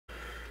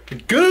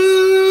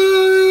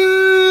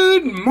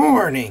Good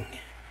morning.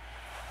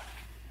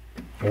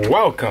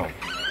 Welcome.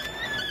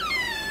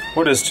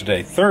 What is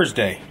today?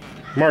 Thursday,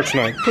 March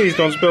 9th. Please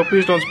don't spill,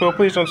 please don't spill,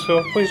 please don't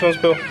spill, please don't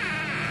spill.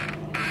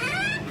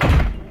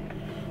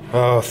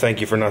 Oh,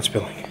 thank you for not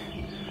spilling.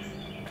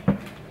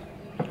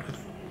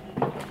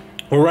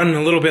 We're running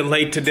a little bit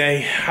late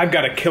today. I've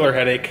got a killer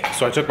headache,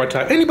 so I took my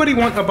time. Anybody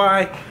want to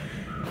buy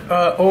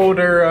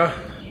older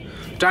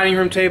dining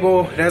room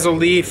table? It has a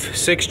leaf,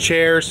 6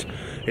 chairs.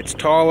 It's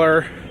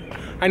taller.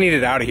 I need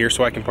it out of here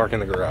so I can park in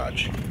the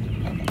garage.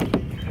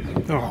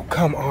 Oh,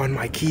 come on,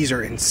 my keys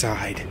are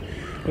inside.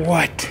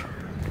 What?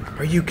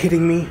 Are you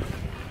kidding me?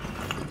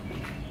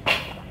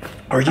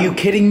 Are you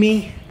kidding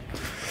me?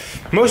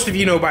 Most of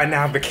you know by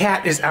now, the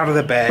cat is out of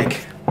the bag.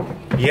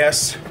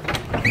 Yes,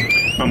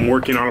 I'm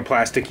working on a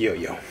plastic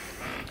yo-yo.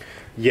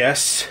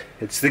 Yes,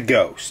 it's the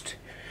ghost.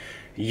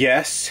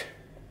 Yes,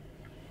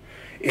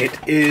 it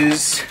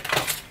is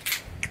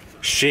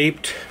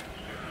shaped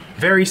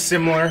very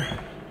similar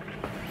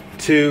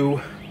to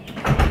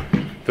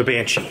the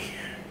Banshee.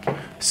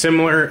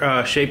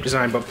 Similar shape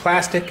design, but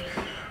plastic.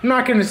 I'm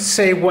not going to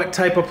say what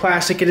type of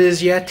plastic it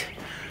is yet.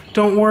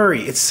 Don't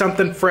worry, it's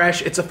something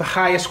fresh. It's of the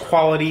highest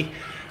quality.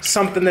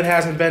 Something that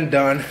hasn't been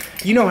done.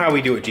 You know how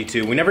we do at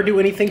G2. We never do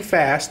anything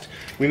fast.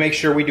 We make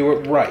sure we do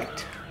it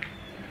right.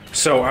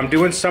 So I'm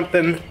doing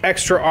something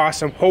extra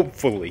awesome,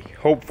 hopefully.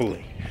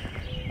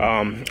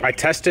 I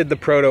tested the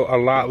Proto a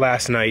lot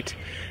last night,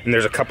 and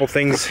there's a couple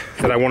things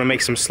that I want to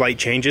make some slight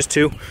changes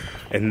to,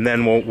 and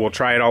then we'll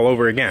try it all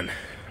over again.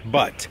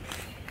 But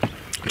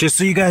just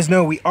so you guys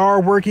know, we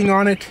are working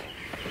on it.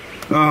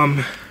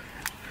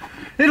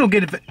 It'll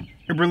get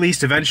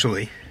released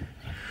eventually.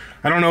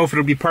 I don't know if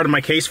it'll be part of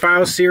my case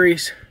files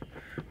series,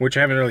 which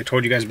I haven't really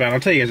told you guys about. I'll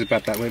tell you guys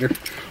about that later.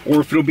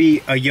 Or if it'll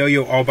be a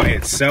yo-yo all by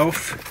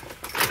itself.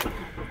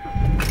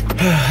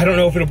 I don't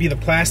know if it'll be the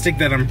plastic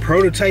that I'm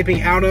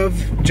prototyping out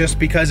of, just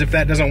because if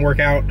that doesn't work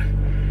out,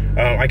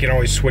 I can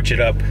always switch it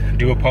up,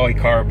 do a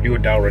polycarb, do a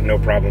Dalra, no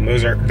problem.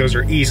 Those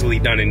are easily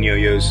done in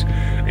yo-yos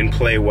and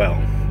play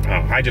well.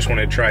 I just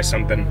wanted to try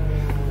something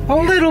a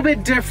little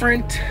bit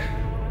different,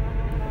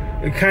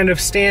 kind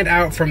of stand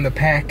out from the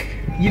pack.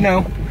 You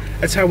know,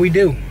 that's how we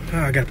do. Oh,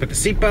 I gotta put the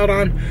seatbelt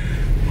on.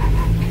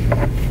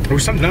 There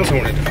was something else I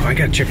wanted to do. I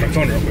gotta check my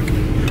phone real quick.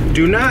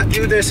 Do not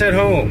do this at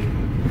home.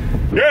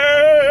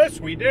 Yes,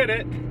 we did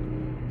it.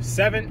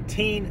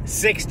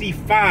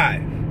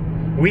 1765.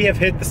 We have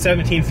hit the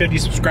 1750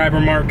 subscriber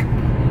mark.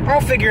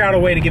 I'll figure out a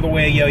way to give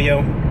away a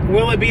yo-yo.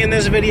 Will it be in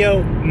this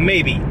video?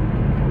 Maybe.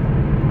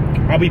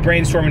 I'll be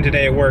brainstorming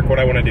today at work what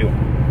I want to do.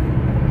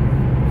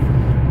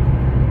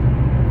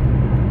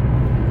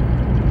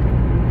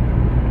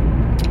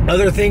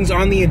 Other things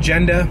on the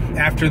agenda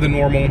after the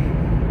normal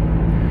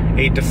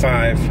 8 to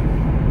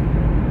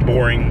 5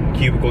 boring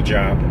cubicle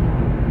job.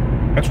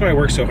 That's why I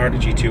work so hard at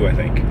G2, I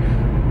think.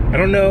 I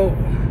don't know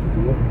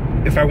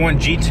if I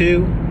want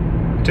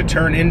G2 to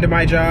turn into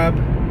my job,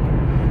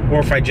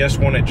 or if I just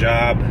want a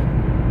job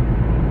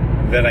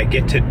that I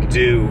get to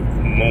do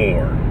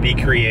more, be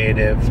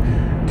creative,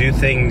 do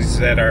things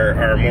that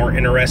are more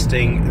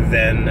interesting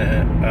than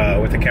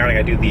with accounting.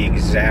 I do the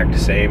exact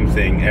same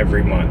thing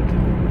every month.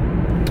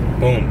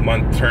 Boom,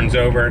 month turns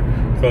over,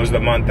 close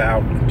the month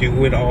out,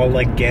 do it all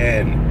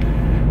again.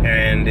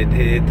 And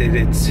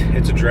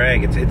it's a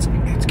drag. It's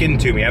getting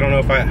to me. I don't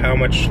know how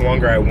much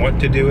longer I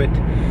want to do it.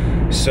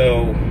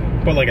 So,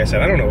 but like I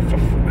said, I don't know if I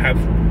have.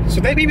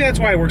 So maybe that's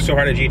why I work so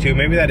hard at G2.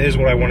 Maybe that is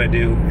what I want to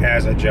do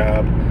as a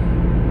job.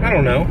 I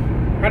don't know.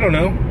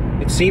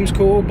 It seems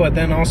cool, but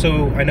then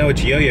also I know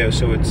it's yo-yo,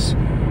 so it's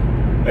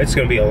going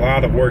to be a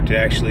lot of work to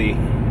actually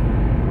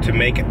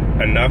make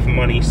enough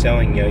money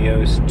selling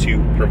yo-yos to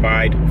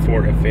provide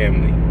for a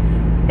family.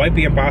 Might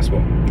be impossible.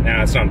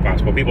 Nah, it's not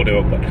impossible. People do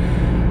it, but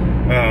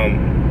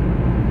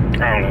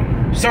I don't know.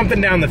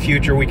 Something down the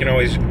future we can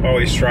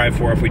always strive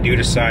for if we do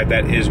decide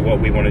that is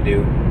what we want to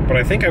do. But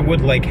I think I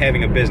would like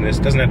having a business.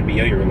 It doesn't have to be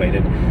yo-yo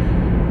related.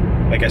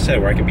 Like I said,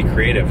 where I can be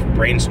creative,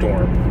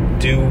 brainstorm,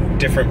 do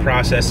different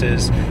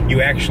processes.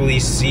 You actually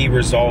see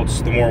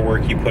results the more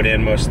work you put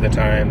in most of the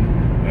time.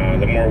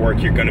 The more work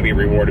you're going to be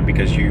rewarded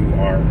because you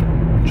are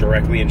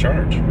directly in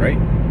charge, right?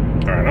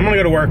 All right, I'm going to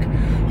go to work.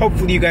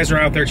 Hopefully you guys are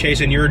out there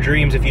chasing your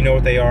dreams if you know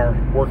what they are.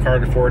 Work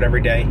harder for it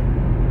every day.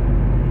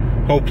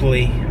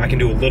 Hopefully, I can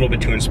do a little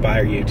bit to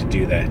inspire you to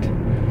do that.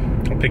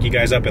 I'll pick you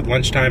guys up at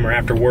lunchtime or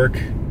after work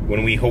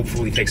when we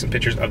hopefully take some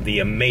pictures of the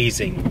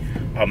amazing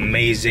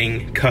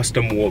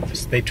custom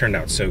wolves. They turned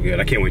out so good.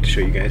 I can't wait to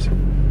show you guys.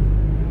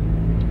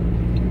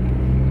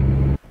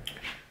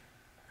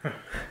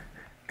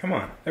 Come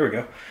on, there we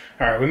go.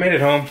 All right, we made it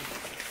home.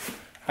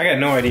 I got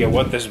no idea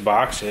what this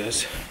box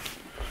is,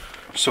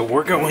 so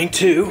we're going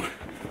to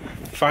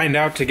find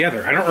out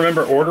together. I don't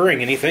remember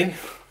ordering anything.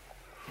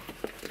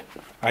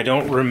 I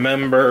don't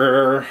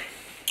remember.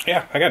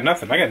 Yeah, I got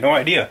nothing. I got no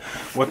idea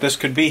what this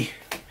could be.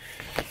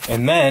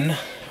 And then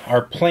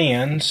our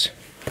plans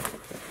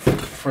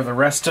for the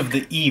rest of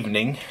the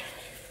evening.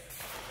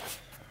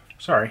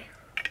 Sorry.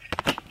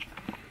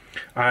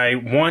 I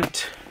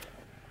want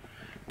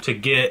to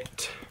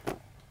get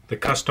the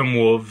custom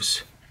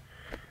wolves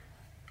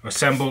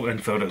assembled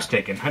and photos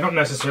taken. I don't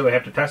necessarily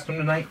have to test them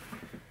tonight.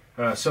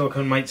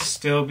 Silicone might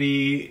still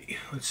be,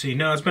 let's see,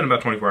 no, it's been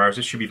about 24 hours.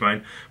 It should be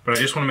fine. But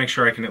I just want to make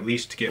sure I can at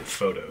least get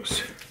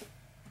photos.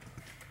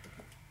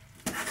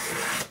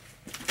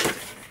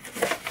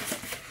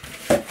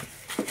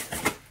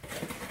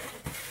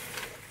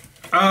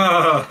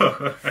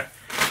 Oh,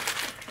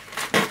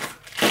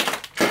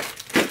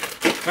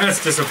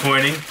 that's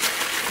disappointing.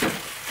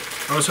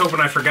 I was hoping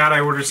I forgot I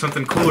ordered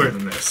something cooler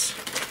than this.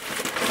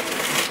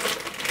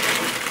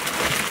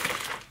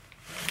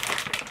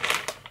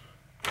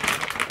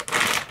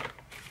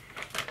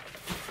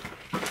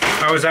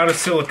 I was out of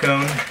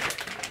silicone,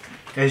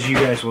 as you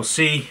guys will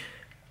see.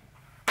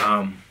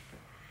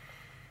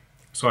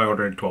 So I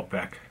ordered a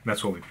 12-pack.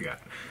 That's what we've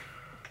got.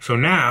 So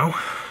now,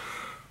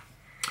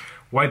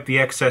 wipe the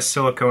excess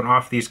silicone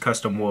off these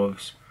custom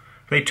wolves.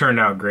 They turned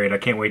out great. I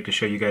can't wait to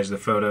show you guys the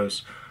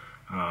photos.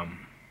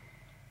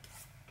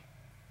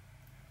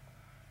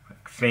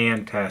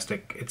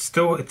 Fantastic.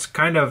 It's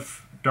kind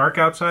of dark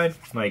outside,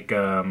 like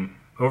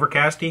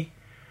overcasty.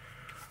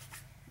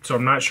 So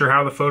I'm not sure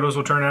how the photos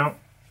will turn out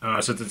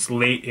since it's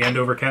late and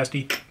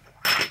overcasty.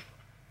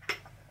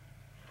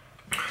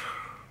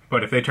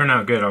 But if they turn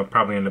out good, I'll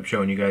probably end up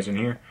showing you guys in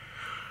here.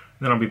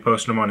 Then I'll be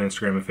posting them on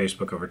Instagram and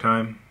Facebook over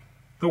time.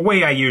 The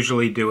way I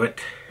usually do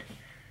it.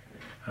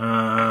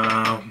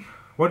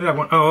 What did I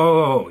want?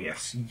 Oh,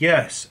 yes.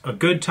 Yes. A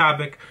good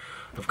topic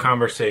of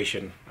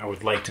conversation I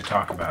would like to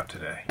talk about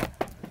today.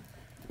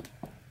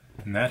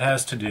 And that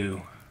has to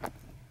do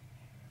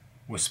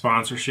with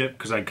sponsorship,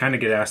 because I kind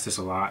of get asked this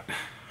a lot,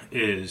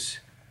 is,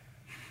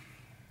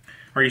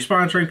 are you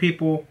sponsoring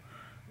people?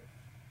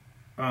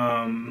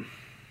 How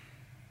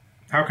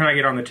can I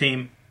get on the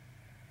team?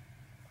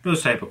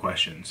 Those type of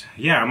questions.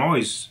 Yeah, I'm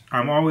always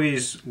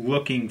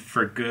looking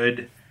for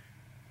good,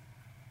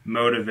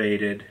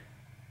 motivated.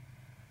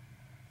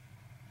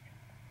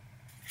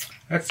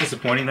 That's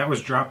disappointing. That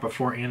was dropped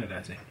before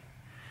anodizing.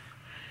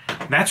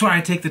 That's why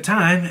I take the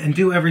time and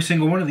do every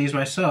single one of these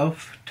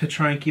myself to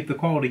try and keep the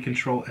quality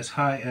control as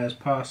high as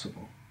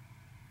possible.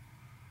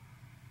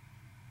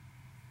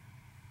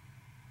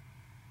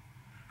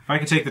 If I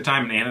could take the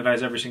time and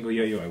anodize every single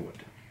yo-yo, I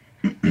would.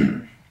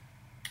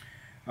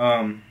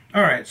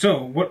 Alright,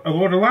 so what a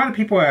lot of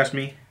people ask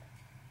me,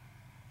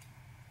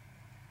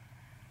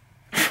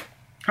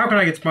 how can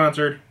I get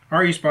sponsored?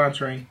 Are you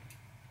sponsoring?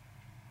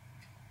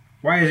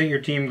 Why isn't your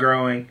team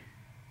growing?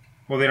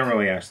 Well, they don't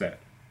really ask that.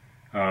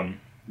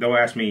 They'll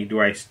ask me,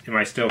 am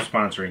I still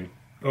sponsoring,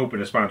 open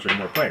to sponsoring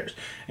more players?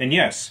 And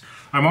yes,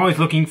 I'm always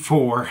looking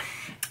for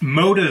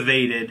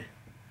motivated,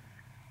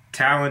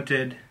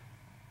 talented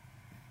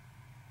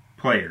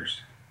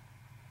players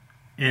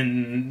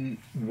in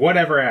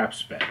whatever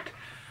aspect.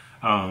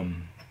 But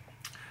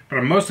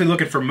I'm mostly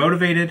looking for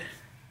motivated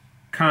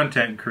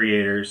content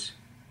creators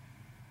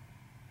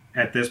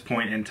at this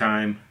point in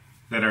time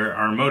that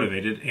are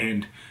motivated,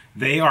 and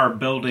they are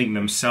building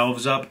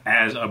themselves up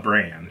as a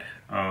brand.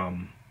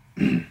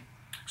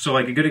 So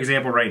like a good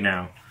example right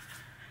now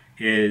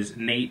is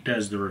Nate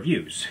does the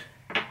reviews.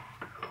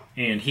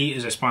 And he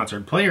is a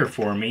sponsored player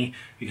for me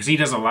because he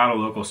does a lot of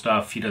local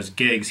stuff. He does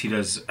gigs, he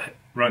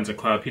runs a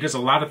club. He does a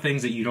lot of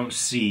things that you don't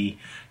see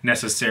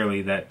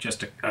necessarily that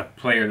just a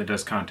player that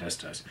does contests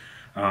does.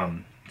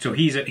 So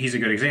he's a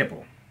good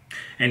example.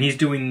 And he's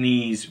doing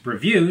these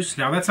reviews.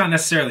 Now that's not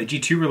necessarily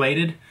G2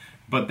 related,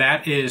 but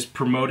that is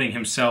promoting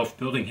himself,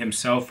 building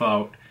himself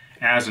out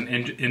as an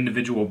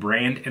individual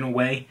brand in a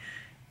way.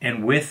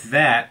 And with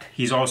that,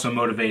 he's also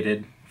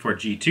motivated for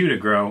G2 to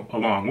grow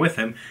along with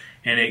him.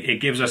 And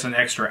it gives us an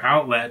extra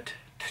outlet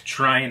to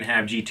try and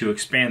have G2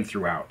 expand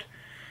throughout.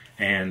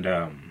 And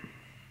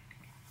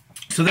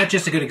so that's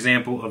just a good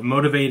example of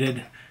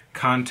motivated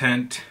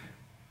content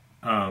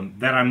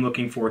that I'm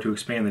looking for to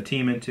expand the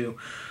team into.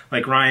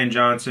 Like Ryan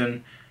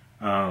Johnson,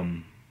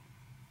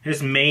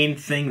 his main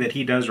thing that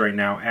he does right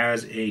now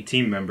as a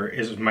team member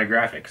is my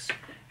graphics.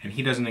 And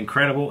he does an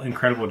incredible,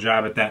 incredible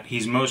job at that.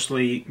 He's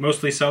mostly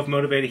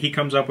self-motivated. He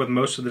comes up with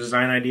most of the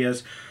design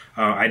ideas.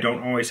 I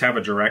don't always have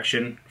a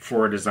direction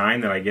for a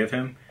design that I give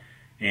him.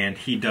 And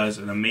he does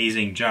an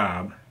amazing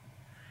job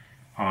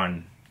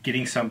on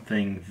getting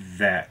something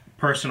that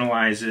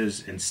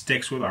personalizes and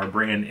sticks with our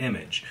brand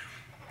image.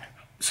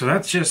 So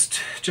that's just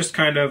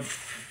kind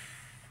of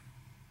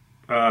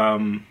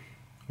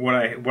what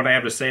I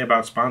have to say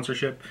about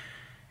sponsorship.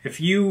 If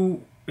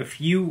you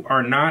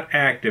are not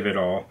active at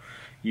all,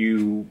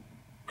 you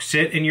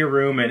sit in your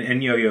room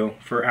and yo-yo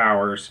for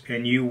hours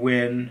and you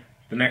win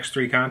the next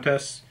 3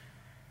 contests,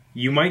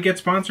 you might get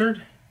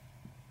sponsored,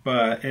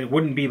 but it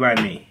wouldn't be by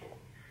me.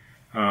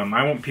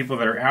 I want people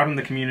that are out in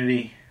the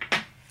community,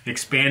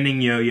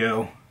 expanding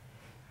yo-yo,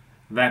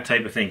 that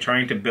type of thing,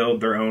 trying to build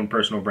their own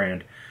personal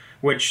brand,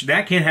 which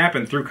that can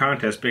happen through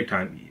contests big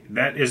time.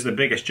 That is the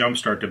biggest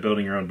jumpstart to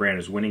building your own brand,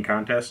 is winning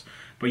contests.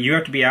 But you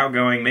have to be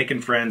outgoing,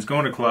 making friends,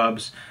 going to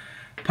clubs,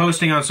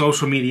 posting on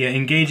social media,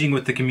 engaging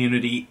with the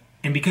community,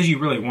 and because you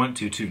really want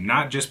to too,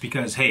 not just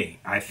because, hey,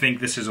 I think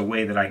this is a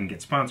way that I can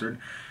get sponsored,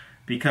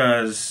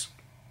 because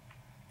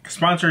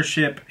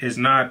sponsorship is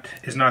not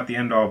the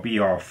end-all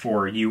be-all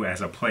for you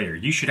as a player.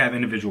 You should have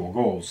individual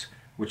goals,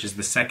 which is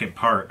the second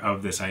part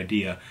of this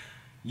idea.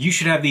 You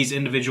should have these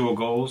individual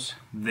goals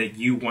that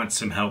you want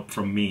some help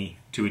from me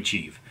to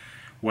achieve.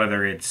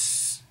 Whether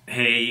it's,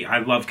 hey, I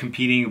love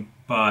competing,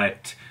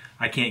 but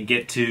I can't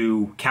get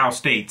to Cal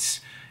States,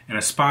 and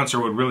a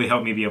sponsor would really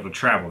help me be able to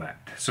travel that.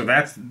 So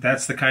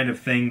that's the kind of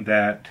thing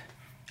that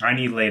I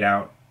need laid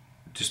out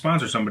to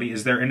sponsor somebody,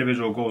 is their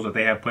individual goals that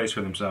they have placed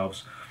for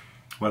themselves.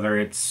 Whether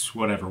it's,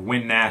 whatever,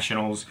 win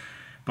nationals,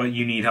 but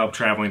you need help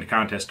traveling to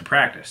contests to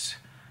practice.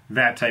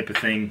 That type of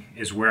thing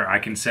is where I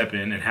can step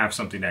in and have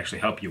something to actually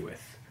help you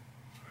with.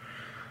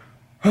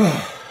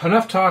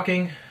 Enough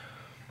talking.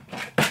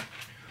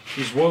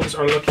 These wolves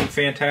are looking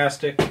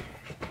fantastic.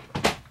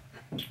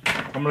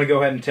 I'm going to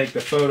go ahead and take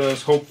the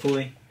photos,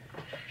 hopefully.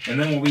 And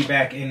then we'll be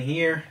back in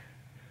here.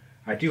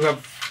 I'm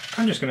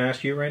just going to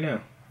ask you right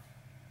now.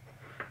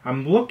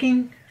 I'm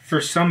looking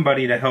for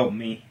somebody to help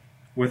me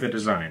with a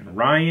design.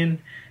 Ryan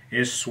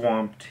is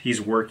swamped. He's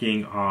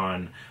working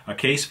on a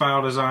case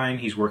file design.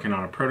 He's working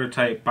on a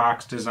prototype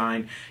box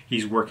design.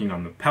 He's working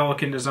on the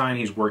Pelican design.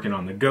 He's working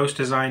on the Ghost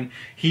design.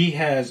 He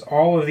has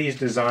all of these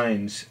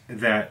designs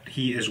that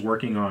he is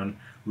working on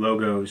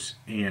logos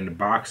and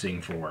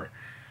boxing for.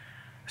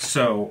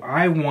 So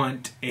I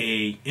want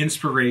a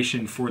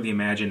inspiration for the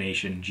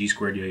imagination G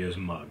Squared Yo-Yo's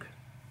mug.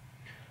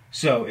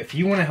 So if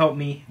you want to help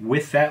me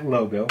with that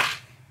logo,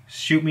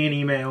 shoot me an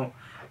email,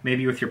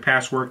 maybe with your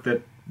past work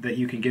that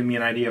you can give me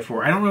an idea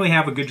for. I don't really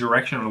have a good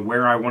direction on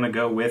where I want to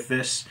go with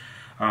this,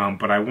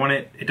 but I want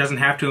it doesn't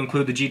have to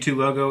include the G2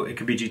 logo. It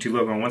could be G2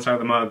 logo on one side of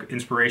the mug.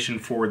 Inspiration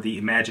for the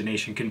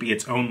imagination can be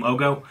its own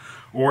logo,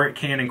 or it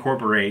can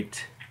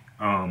incorporate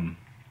the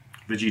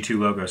G2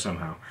 logo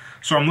somehow.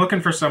 So I'm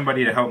looking for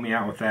somebody to help me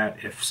out with that.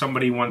 If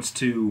somebody wants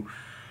to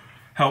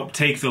help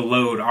take the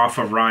load off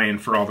of Ryan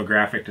for all the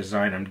graphic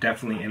design, I'm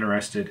definitely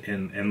interested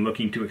in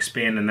looking to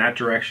expand in that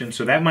direction.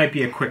 So that might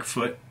be a quick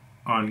foot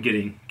on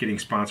getting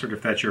sponsored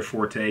if that's your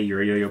forte,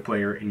 you're a yo-yo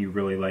player and you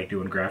really like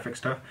doing graphic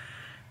stuff,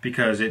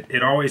 because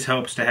it always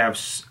helps to have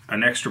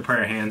an extra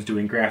pair of hands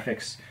doing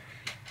graphics,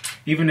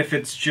 even if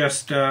it's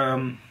just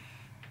in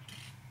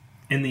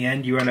the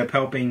end you end up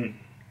helping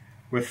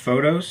with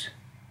photos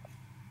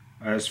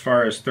as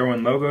far as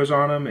throwing logos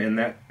on them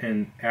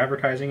and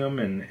advertising them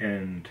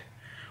and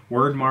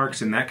word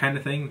marks and that kind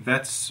of thing.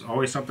 That's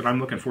always something I'm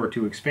looking forward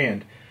to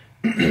expand.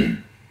 Because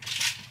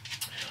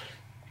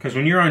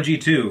when you're on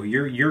G2,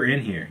 you're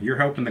in here. You're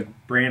helping the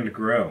brand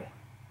grow.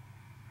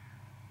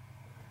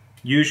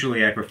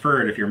 Usually I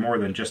prefer it if you're more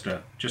than just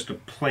a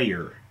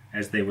player,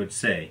 as they would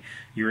say.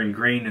 You're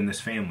ingrained in this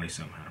family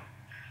somehow.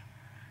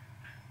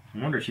 I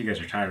wonder if you guys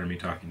are tired of me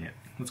talking yet.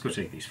 Let's go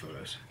take these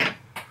photos.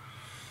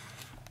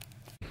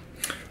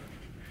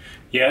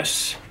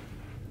 Yes,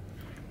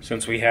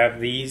 since we have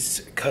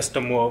these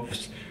custom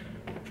wolves,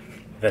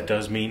 that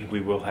does mean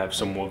we will have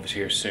some wolves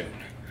here soon.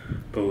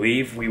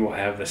 Believe we will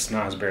have the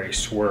Snosberry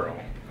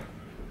Swirl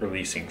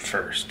releasing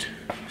first.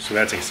 So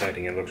that's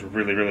exciting. It looks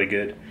really, really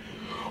good.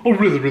 Oh,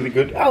 really, really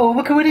good. Oh,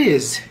 look who it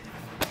is.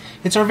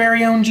 It's our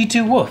very own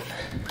G2 Wolf.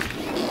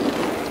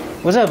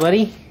 What's up,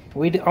 buddy?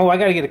 Oh, I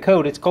gotta get a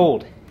coat. It's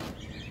cold.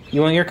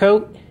 You want your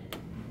coat?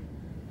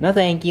 No,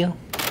 thank you.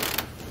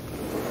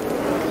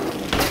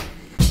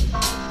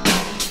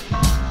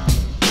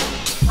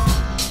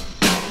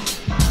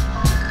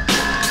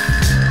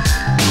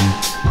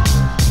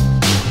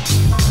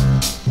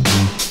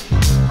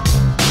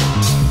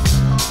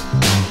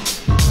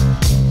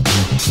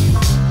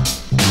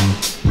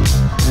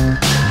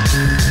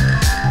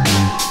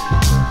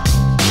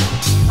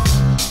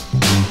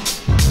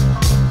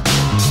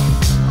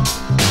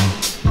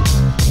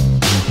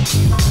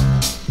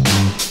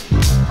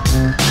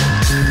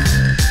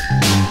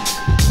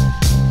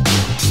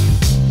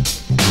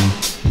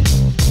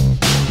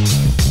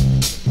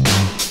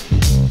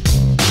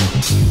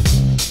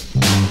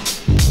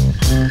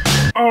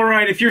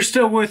 If you're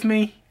still with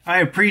me, I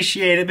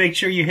appreciate it. Make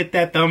sure you hit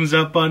that thumbs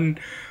up button.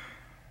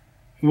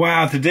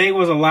 Wow, today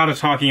was a lot of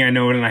talking, I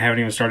know it, and I haven't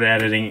even started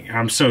editing.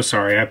 I'm so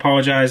sorry. I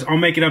apologize. I'll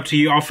make it up to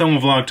you. I'll film a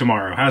vlog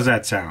tomorrow. How's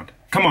that sound?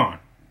 Come on.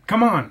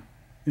 Come on.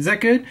 Is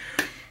that good?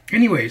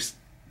 Anyways,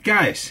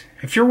 guys,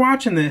 if you're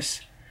watching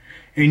this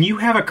and you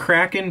have a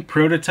Kraken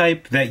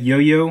prototype, that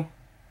yo-yo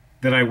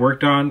that I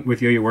worked on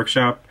with Yo-Yo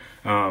Workshop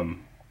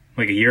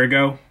like a year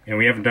ago, and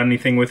we haven't done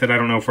anything with it, I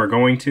don't know if we're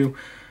going to,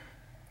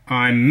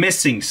 I'm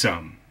missing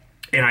some,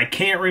 and I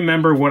can't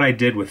remember what I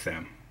did with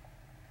them.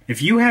 If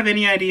you have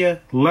any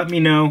idea, let me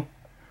know.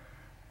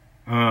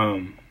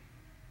 They're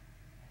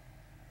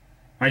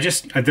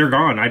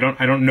gone. I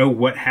don't know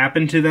what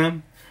happened to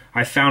them.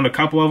 I found a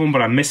couple of them,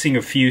 but I'm missing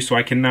a few, so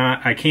I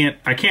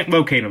can't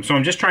locate them. So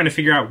I'm just trying to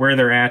figure out where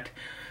they're at.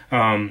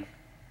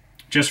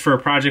 Just for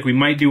a project we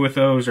might do with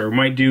those, or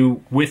might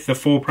do with the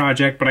full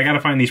project, but I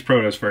gotta find these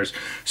protos first.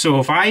 So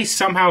if I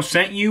somehow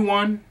sent you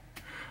one,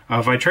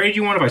 if I traded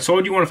you one, if I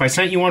sold you one, if I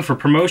sent you one for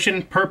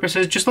promotion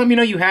purposes, just let me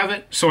know you have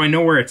it so I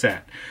know where it's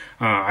at.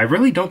 I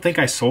really don't think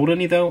I sold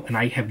any though, and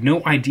I have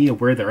no idea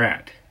where they're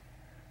at.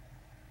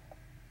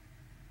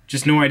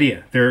 Just no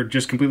idea. They're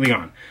just completely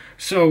gone.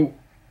 So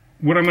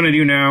what I'm going to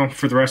do now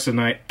for the rest of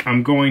the night,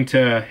 I'm going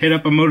to hit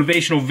up a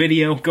motivational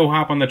video, go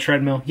hop on the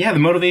treadmill. Yeah, the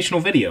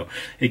motivational video.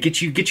 It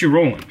gets you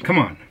rolling. Come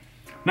on.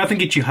 Nothing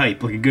gets you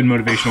hyped like a good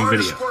motivational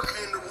video. The hardest worker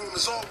in the room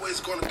is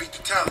always going to be the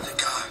talented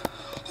guy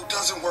who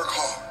doesn't work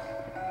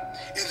hard.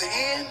 In the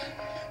end,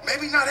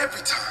 maybe not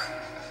every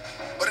time,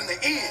 but in the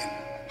end,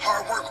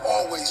 hard work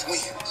always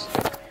wins.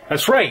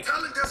 That's right.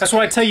 That's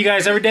what I tell you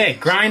guys every day.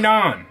 Grind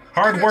on.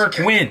 Hard work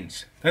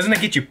wins. Doesn't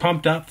that get you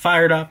pumped up,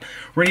 fired up,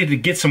 ready to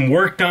get some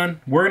work done?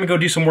 We're going to go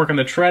do some work on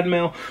the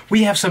treadmill.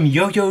 We have some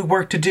yo-yo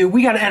work to do.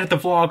 We got to edit the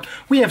vlog.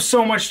 We have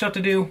so much stuff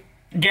to do.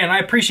 Again, I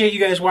appreciate you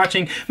guys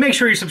watching. Make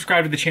sure you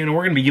subscribe to the channel.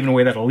 We're going to be giving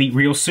away that Elite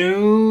Reel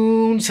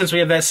soon, since we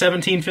have that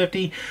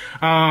 1750.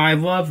 I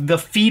love the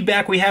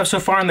feedback we have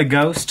so far on the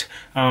Ghost.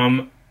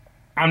 I'm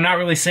not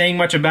really saying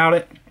much about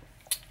it.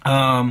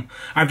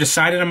 I've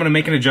decided I'm going to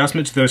make an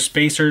adjustment to those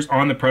spacers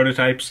on the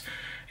prototypes,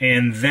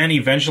 and then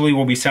eventually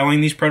we'll be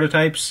selling these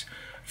prototypes.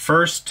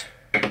 First,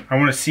 I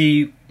want to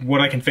see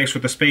what I can fix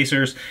with the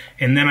spacers,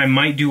 and then I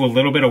might do a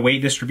little bit of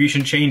weight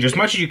distribution change. As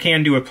much as you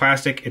can do with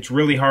plastic, it's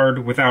really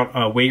hard without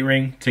a weight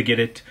ring to get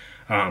it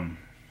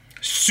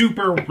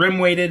super rim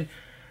weighted,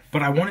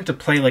 but I want it to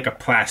play like a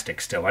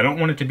plastic still. I don't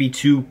want it to be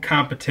too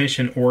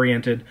competition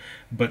oriented,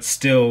 but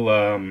still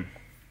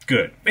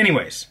good.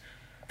 Anyways,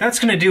 that's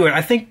going to do it.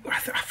 I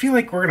feel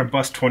like we're going to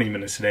bust 20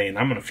 minutes today, and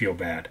I'm going to feel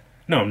bad.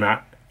 No, I'm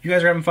not. You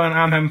guys are having fun.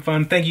 I'm having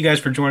fun. Thank you guys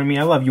for joining me.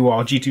 I love you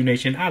all. G2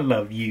 Nation, I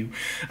love you.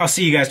 I'll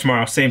see you guys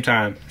tomorrow. Same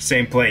time,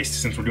 same place,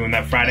 since we're doing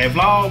that Friday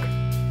vlog.